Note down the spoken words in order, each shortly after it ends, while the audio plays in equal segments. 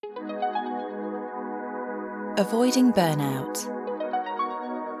Avoiding Burnout.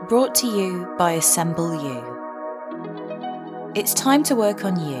 Brought to you by Assemble You. It's time to work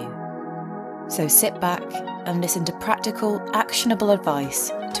on you. So sit back and listen to practical, actionable advice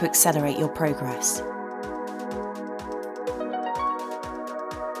to accelerate your progress.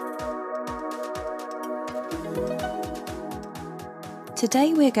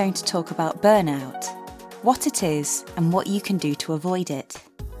 Today we're going to talk about burnout, what it is and what you can do to avoid it.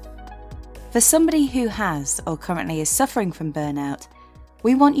 For somebody who has or currently is suffering from burnout,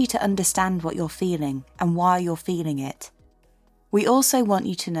 we want you to understand what you're feeling and why you're feeling it. We also want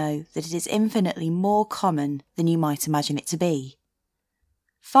you to know that it is infinitely more common than you might imagine it to be.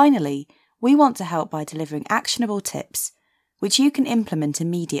 Finally, we want to help by delivering actionable tips, which you can implement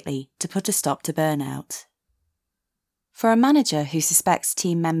immediately to put a stop to burnout. For a manager who suspects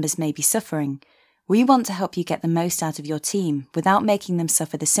team members may be suffering, we want to help you get the most out of your team without making them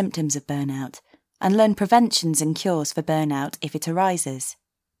suffer the symptoms of burnout, and learn preventions and cures for burnout if it arises.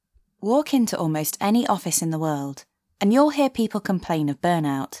 Walk into almost any office in the world, and you'll hear people complain of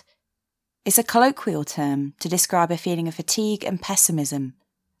burnout. It's a colloquial term to describe a feeling of fatigue and pessimism,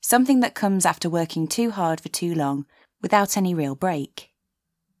 something that comes after working too hard for too long without any real break.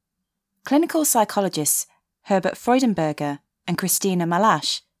 Clinical psychologists Herbert Freudenberger and Christina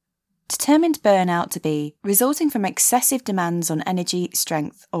Malash determined burnout to be resulting from excessive demands on energy,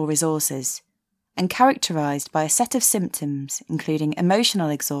 strength, or resources, and characterised by a set of symptoms including emotional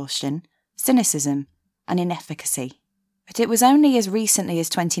exhaustion, cynicism, and inefficacy. But it was only as recently as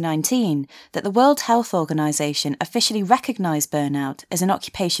 2019 that the World Health Organization officially recognised burnout as an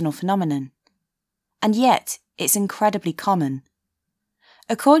occupational phenomenon. And yet, it's incredibly common.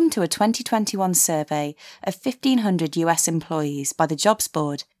 According to a 2021 survey of 1,500 US employees by the Jobs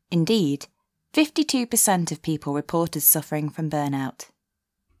Board, Indeed, 52% of people reported suffering from burnout.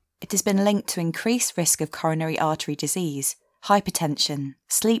 It has been linked to increased risk of coronary artery disease, hypertension,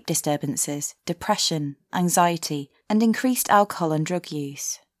 sleep disturbances, depression, anxiety, and increased alcohol and drug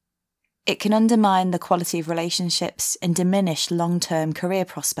use. It can undermine the quality of relationships and diminish long-term career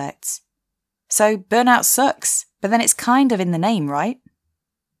prospects. So burnout sucks, but then it's kind of in the name, right?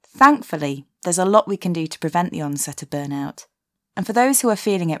 Thankfully, there's a lot we can do to prevent the onset of burnout. And for those who are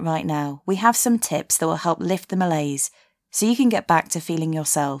feeling it right now, we have some tips that will help lift the malaise so you can get back to feeling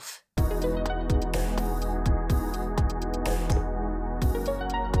yourself.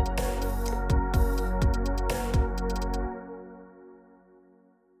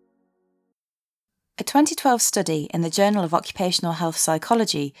 A 2012 study in the Journal of Occupational Health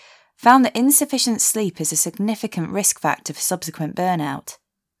Psychology found that insufficient sleep is a significant risk factor for subsequent burnout.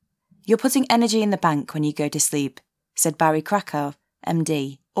 You're putting energy in the bank when you go to sleep, said Barry Krakow,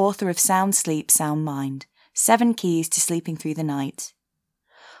 MD, author of Sound Sleep, Sound Mind, 7 Keys to Sleeping Through the Night.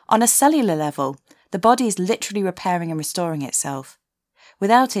 On a cellular level, the body is literally repairing and restoring itself.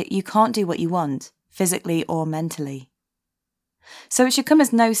 Without it, you can't do what you want, physically or mentally. So it should come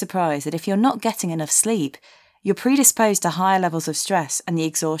as no surprise that if you're not getting enough sleep, you're predisposed to higher levels of stress and the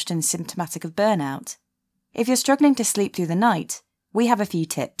exhaustion symptomatic of burnout. If you're struggling to sleep through the night, we have a few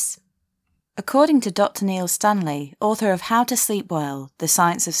tips. According to Dr. Neil Stanley, author of How to Sleep Well, The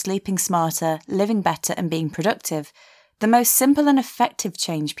Science of Sleeping Smarter, Living Better and Being Productive, the most simple and effective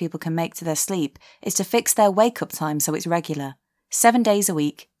change people can make to their sleep is to fix their wake-up time so it's regular, 7 days a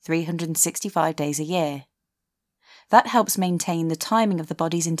week, 365 days a year. That helps maintain the timing of the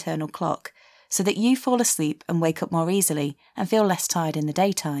body's internal clock so that you fall asleep and wake up more easily and feel less tired in the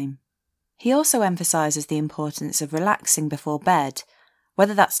daytime. He also emphasises the importance of relaxing before bed,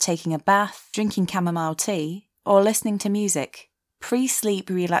 whether that's taking a bath, drinking chamomile tea, or listening to music. Pre-sleep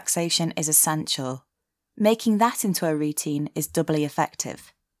relaxation is essential. Making that into a routine is doubly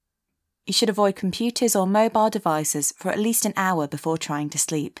effective. You should avoid computers or mobile devices for at least an hour before trying to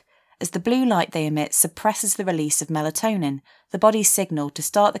sleep, as the blue light they emit suppresses the release of melatonin, the body's signal to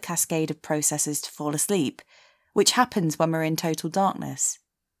start the cascade of processes to fall asleep, which happens when we're in total darkness.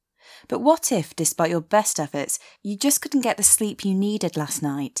 But what if, despite your best efforts, you just couldn't get the sleep you needed last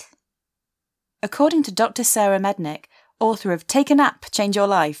night? According to Dr. Sarah Mednick, author of Take a Nap, Change Your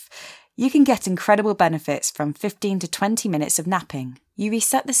Life, you can get incredible benefits from 15 to 20 minutes of napping. You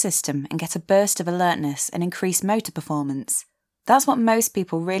reset the system and get a burst of alertness and increased motor performance. That's what most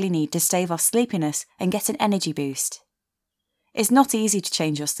people really need to stave off sleepiness and get an energy boost. It's not easy to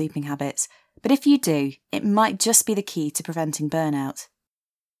change your sleeping habits, but if you do, it might just be the key to preventing burnout.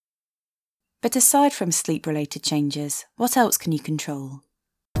 But aside from sleep-related changes, what else can you control?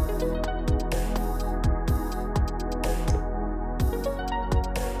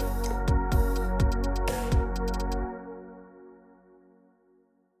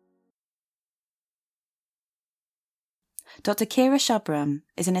 Dr. Kira Shobram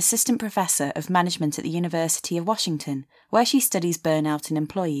is an assistant professor of management at the University of Washington, where she studies burnout in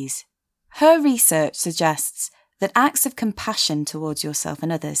employees. Her research suggests that acts of compassion towards yourself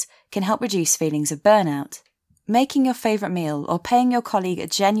and others can help reduce feelings of burnout. Making your favourite meal or paying your colleague a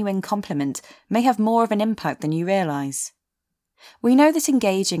genuine compliment may have more of an impact than you realise. We know that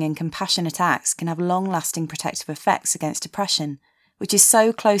engaging in compassionate acts can have long-lasting protective effects against depression, which is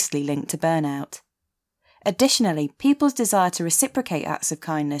so closely linked to burnout. Additionally, people's desire to reciprocate acts of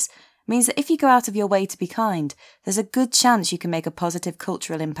kindness means that if you go out of your way to be kind, there's a good chance you can make a positive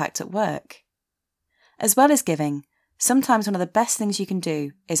cultural impact at work. As well as giving, sometimes one of the best things you can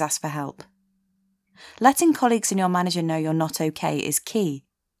do is ask for help. Letting colleagues and your manager know you're not okay is key,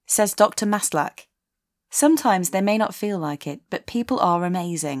 says Dr. Maslach. Sometimes they may not feel like it, but people are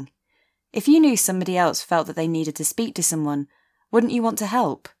amazing. If you knew somebody else felt that they needed to speak to someone, wouldn't you want to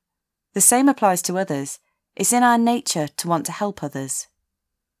help? The same applies to others. It's in our nature to want to help others.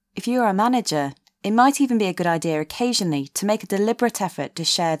 If you are a manager, it might even be a good idea occasionally to make a deliberate effort to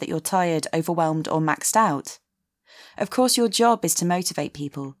share that you're tired, overwhelmed, or maxed out. Of course, your job is to motivate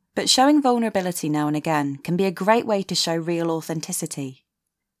people, but showing vulnerability now and again can be a great way to show real authenticity.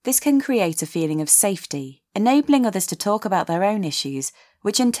 This can create a feeling of safety, enabling others to talk about their own issues,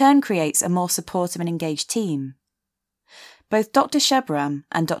 which in turn creates a more supportive and engaged team. Both Dr. Shebram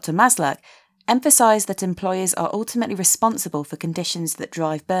and Dr. Maslach emphasise that employers are ultimately responsible for conditions that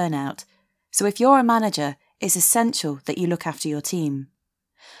drive burnout, so if you're a manager, it's essential that you look after your team.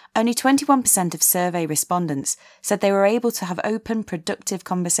 Only 21% of survey respondents said they were able to have open, productive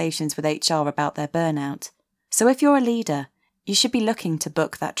conversations with HR about their burnout. So if you're a leader, you should be looking to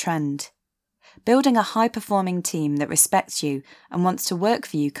buck that trend. Building a high-performing team that respects you and wants to work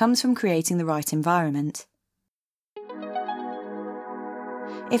for you comes from creating the right environment.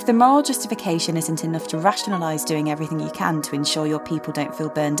 If the moral justification isn't enough to rationalise doing everything you can to ensure your people don't feel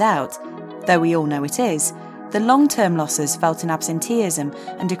burned out, though we all know it is, the long-term losses felt in absenteeism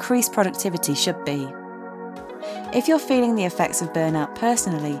and decreased productivity should be. If you're feeling the effects of burnout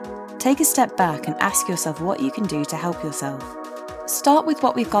personally, take a step back and ask yourself what you can do to help yourself. Start with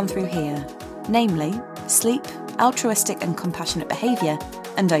what we've gone through here, namely sleep, altruistic and compassionate behaviour,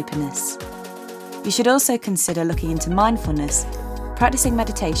 and openness. You should also consider looking into mindfulness, practicing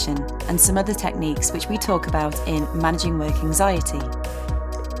meditation, and some other techniques which we talk about in Managing Work Anxiety.